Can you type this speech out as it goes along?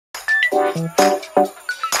All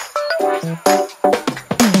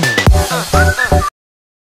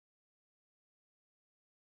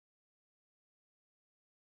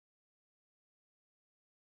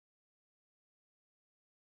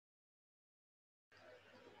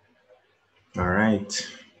right,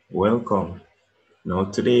 welcome. Now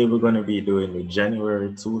today we're going to be doing the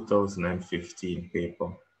January 2015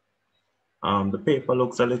 paper. The paper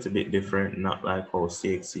looks a little bit different, not like how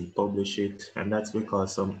CSEC published it, and that's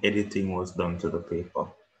because some editing was done to the paper.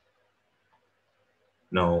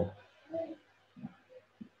 Now,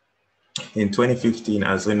 in 2015,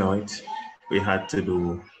 as we know it, we had to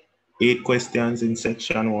do 8 questions in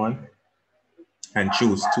section 1 and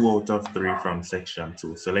choose 2 out of 3 from section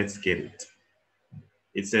 2. So let's get it.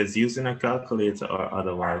 It says using a calculator or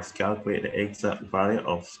otherwise calculate the exact value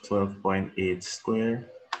of 12.8 squared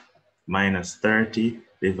minus 30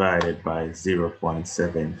 divided by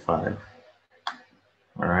 0.75.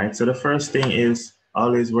 All right, so the first thing is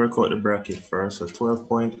always work out the bracket first. So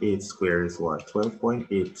 12.8 squared is what?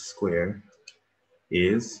 12.8 squared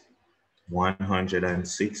is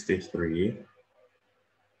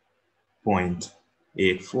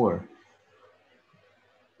 163.84.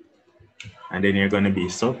 And then you're going to be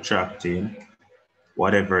subtracting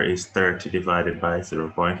whatever is 30 divided by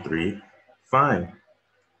 0.35.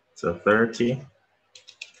 So 30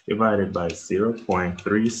 divided by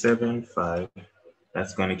 0.375,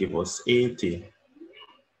 that's going to give us 80.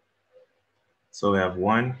 So we have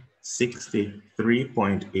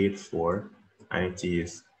 163.84, and it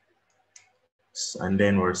is, and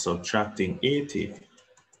then we're subtracting 80.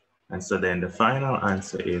 And so then the final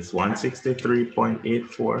answer is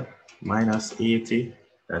 163.84 minus 80,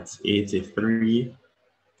 that's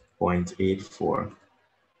 83.84.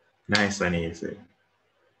 Nice and easy.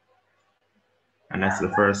 And that's the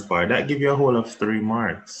first part. That gives you a whole of 3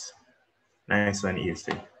 marks. Nice and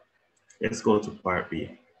easy. Let's go to part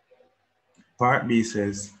B. Part B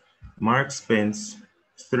says, Mark spends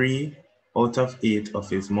 3 out of 8 of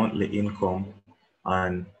his monthly income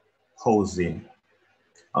on housing.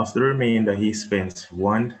 Of the remainder, he spends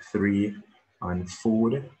 1/3 on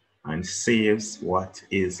food and saves what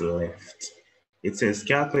is left. It says,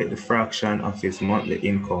 calculate the fraction of his monthly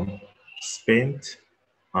income spent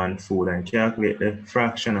on food and calculate the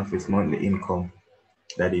fraction of his monthly income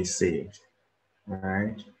that is saved. All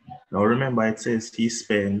right. Now remember, it says he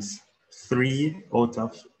spends 3 out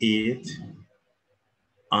of 8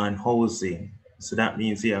 on housing. So that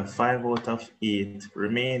means he has 5 out of 8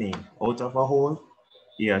 remaining. Out of a whole,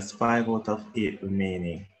 he has 5 out of 8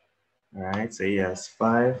 remaining. All right. So he has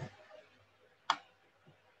 5.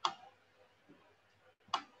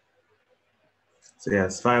 So he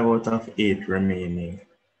has 5 out of 8 remaining.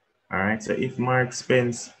 All right. So if Mark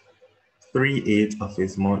spends 3/8 of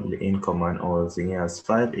his monthly income on housing, he has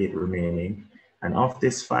 5/8 remaining. And of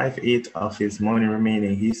this 5/8 of his money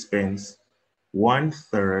remaining, he spends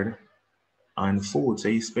 1/3 on food. So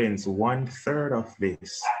he spends 1/3 of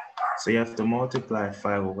this. So you have to multiply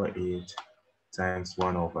 5/8 times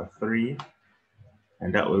 1/3.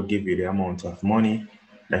 And that will give you the amount of money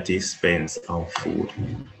that he spends on food.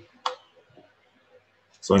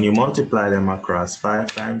 So when you multiply them across,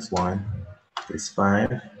 5 times 1 is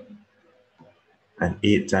 5. And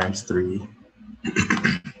 8 times 3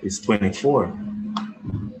 is 24.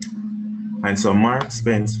 And so Mark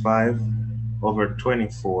spends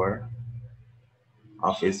 5/24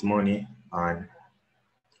 of his money on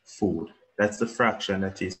food. That's the fraction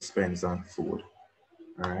that he spends on food.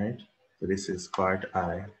 All right. So this is part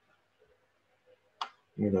I.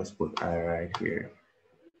 Let me just put I right here.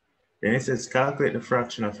 Then it says calculate the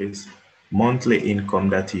fraction of his monthly income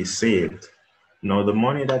that he saved. Now the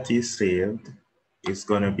money that he saved is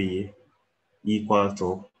going to be equal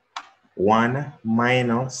to 1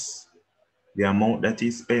 minus the amount that he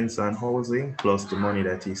spends on housing plus the money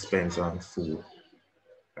that he spends on food.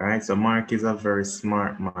 All right, so Mark is a very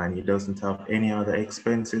smart man. He doesn't have any other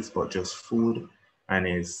expenses but just food and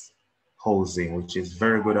his housing, which is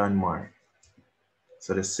very good on Mark.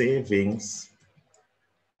 So the savings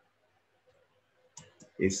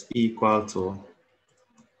is equal to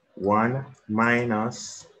 1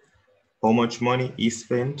 minus how much money he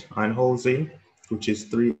spent on housing, which is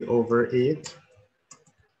 3/8,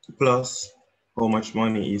 plus how much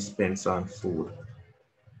money he spends on food,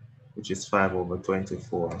 which is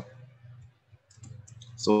 5/24.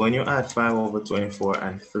 So when you add 5/24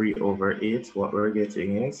 and 3/8, what we're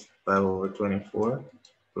getting is 5/24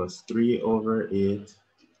 plus 3/8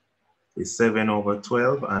 is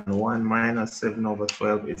 7/12, and 1 minus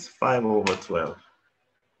 7/12 is 5/12.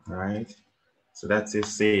 All right, so that's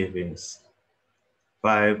his savings,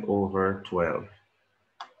 5/12.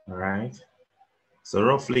 All all right? So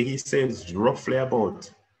roughly, he saves roughly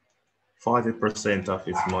about 40% of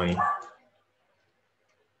his money.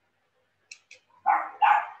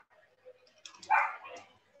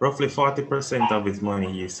 Roughly 40% of his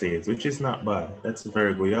money he saves, which is not bad. That's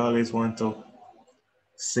very good. You always want to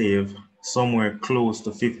save somewhere close to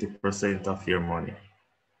 50% of your money.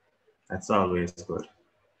 That's always good.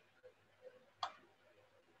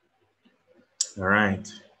 All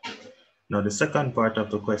right. Now the second part of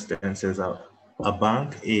the question says a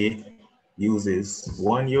bank A uses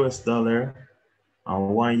 $1 and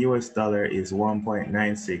 $1 is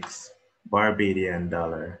 1.96 Barbadian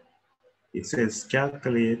dollar. It says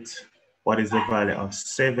calculate what is the value of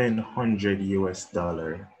 700 US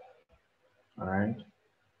dollar. All right.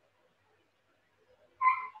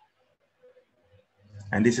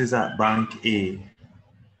 And this is at bank A.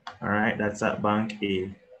 All right, that's at bank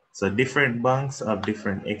A. So different banks have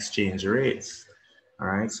different exchange rates. All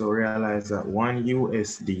right, so realize that $1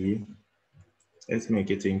 USD, let's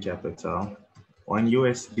make it in capital. $1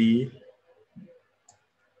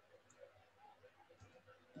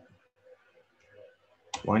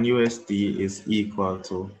 USD is equal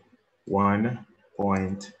to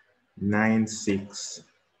 1.96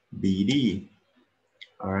 BD.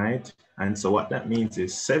 All right, and so what that means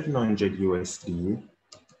is 700 USD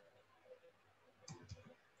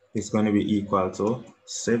is going to be equal to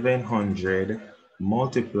 700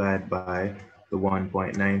 multiplied by the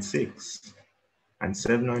 1.96. And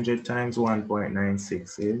 700 times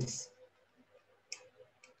 1.96 is,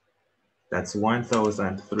 that's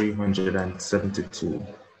 1,372.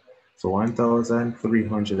 So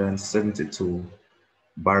 1,372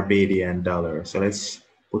 Barbadian dollar. So let's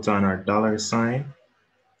put on our dollar sign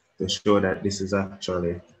to show that this is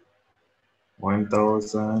actually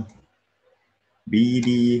 1,000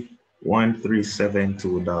 BD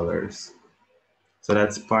 $1,372. So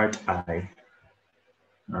that's part I.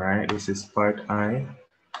 All right, this is part I.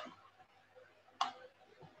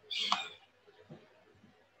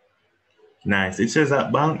 Nice. It says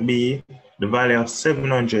at bank B, the value of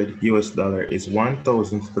 700 US dollar is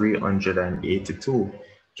 1,382.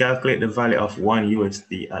 Calculate the value of 1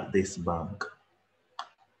 USD at this bank.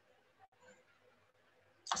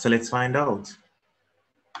 So let's find out.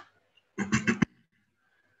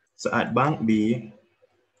 So at bank B,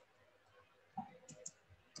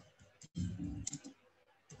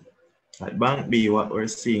 what we're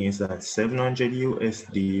seeing is that 700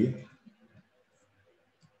 USD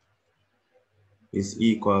is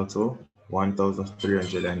equal to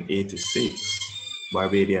 1,386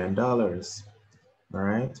 Barbadian dollars. All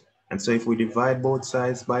right. And so if we divide both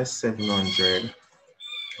sides by 700,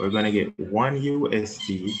 we're going to get 1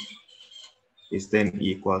 USD is then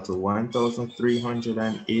equal to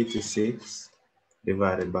 1,386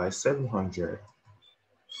 divided by 700.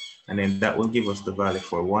 And then that will give us the value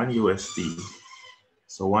for 1 USD.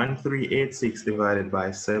 So 1,386 divided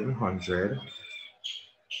by 700,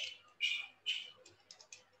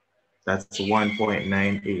 that's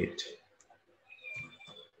 1.98.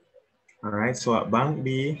 All right, so at bank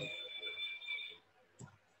B,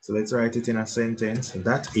 so let's write it in a sentence.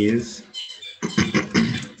 That is,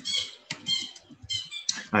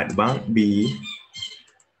 at bank B,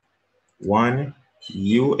 1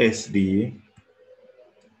 USD,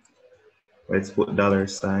 let's put dollar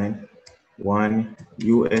sign, 1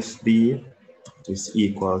 USD is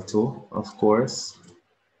equal to, of course,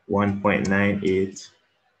 1.98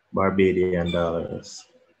 Barbadian dollars.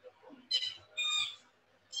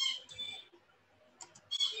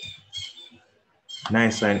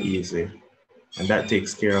 Nice and easy. And that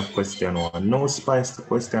takes care of question one. No spice to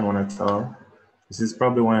question one at all. This is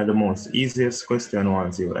probably one of the most easiest question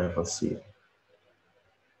ones you'll ever see.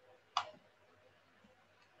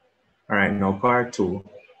 All right, now part two.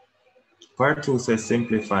 Part two says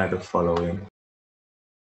simplify the following.